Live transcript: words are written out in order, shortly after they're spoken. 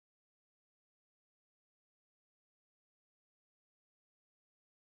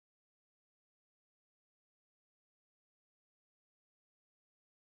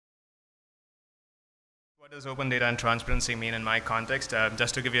What does open data and transparency mean in my context?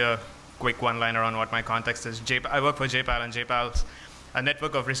 Just to give you a quick one-liner on what my context is, I work for JPAL, and JPAL's a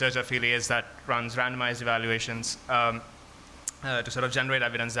network of research affiliates that runs randomized evaluations to sort of generate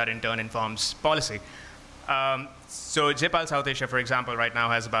evidence that in turn informs policy. So JPAL South Asia, for example, right now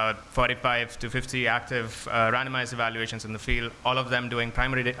has about 45 to 50 active randomized evaluations in the field, all of them doing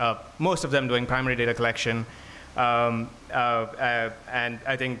most of them doing primary data collection. And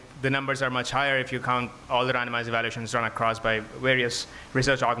I think the numbers are much higher if you count all the randomized evaluations run across by various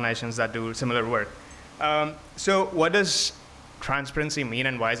research organizations that do similar work. So what does transparency mean,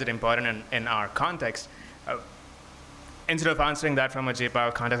 and why is it important in our context? Instead of answering that from a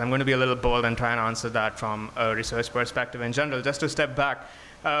JPAL context, I'm going to be a little bold and try and answer that from a research perspective in general. Just to step back,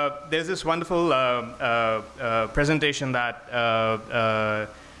 there's this wonderful presentation that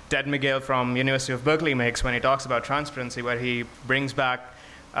Ted Miguel from University of Berkeley makes when he talks about transparency, where he brings back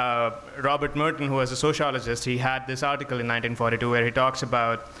Robert Merton, who was a sociologist. He had this article in 1942 where he talks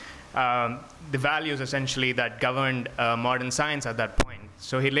about the values essentially that governed modern science at that point.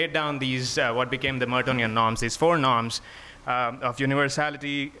 So he laid down these, what became the Mertonian norms, these 4 norms of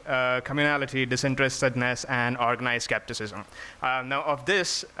universality, communality, disinterestedness, and organized skepticism. Now of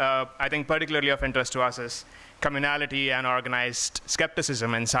this, I think particularly of interest to us is communality and organized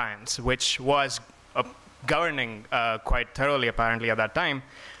skepticism in science, which was governing quite thoroughly apparently at that time.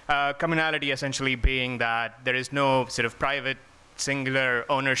 Communality essentially being that there is no sort of private singular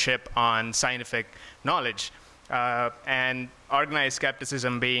ownership on scientific knowledge. And organized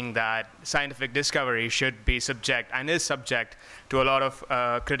skepticism being that scientific discovery should be subject, and is subject, to a lot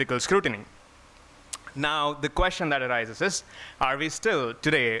of critical scrutiny. Now, the question that arises is, are we still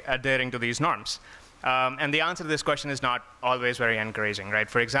today adhering to these norms? And the answer to this question is not always very encouraging, right?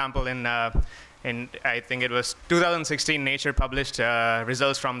 For example, in I think it was 2016, Nature published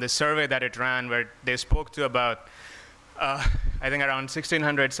results from this survey that it ran, where they spoke to about, I think, around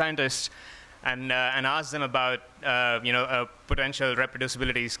 1,600 scientists, and asked them about a potential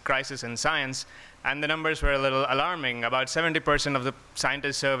reproducibility crisis in science, and the numbers were a little alarming. About 70% of the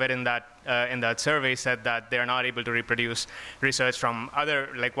scientists surveyed in that survey said that they are not able to reproduce research from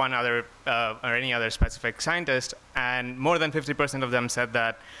one other or any other specific scientist, and more than 50% of them said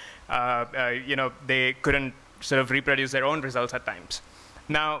that they couldn't sort of reproduce their own results at times.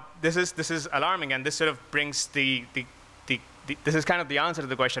 Now, this is alarming, and this sort of brings this is kind of the answer to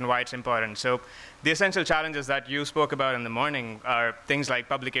the question why it's important. So the essential challenges that you spoke about in the morning are things like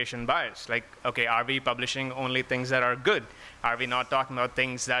publication bias. Like, okay, are we publishing only things that are good? Are we not talking about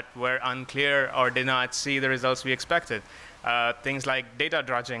things that were unclear or did not see the results we expected? Things like data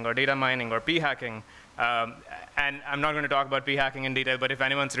drudging or data mining or p-hacking. And I'm not going to talk about p-hacking in detail, but if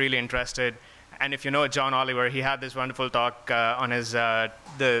anyone's really interested, and if you know John Oliver, he had this wonderful talk on his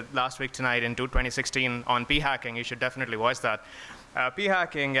the last week tonight in 2016 on p-hacking. You should definitely watch that.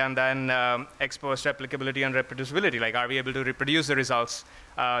 P-hacking, and then ex-post replicability and reproducibility. Like, are we able to reproduce the results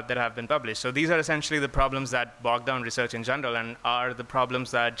that have been published? So these are essentially the problems that bog down research in general, and are the problems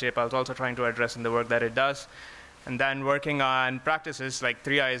that JPAL is also trying to address in the work that it does. And then working on practices like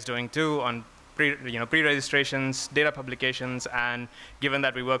 3i is doing too, on pre-registrations, data publications, and given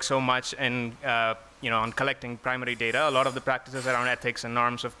that we work so much in on collecting primary data, a lot of the practices around ethics and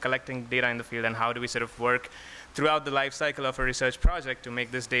norms of collecting data in the field, and how do we sort of work throughout the life cycle of a research project to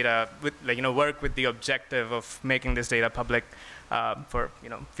make this data work with the objective of making this data public for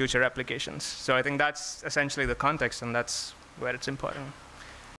future applications. So I think that's essentially the context, and that's where it's important.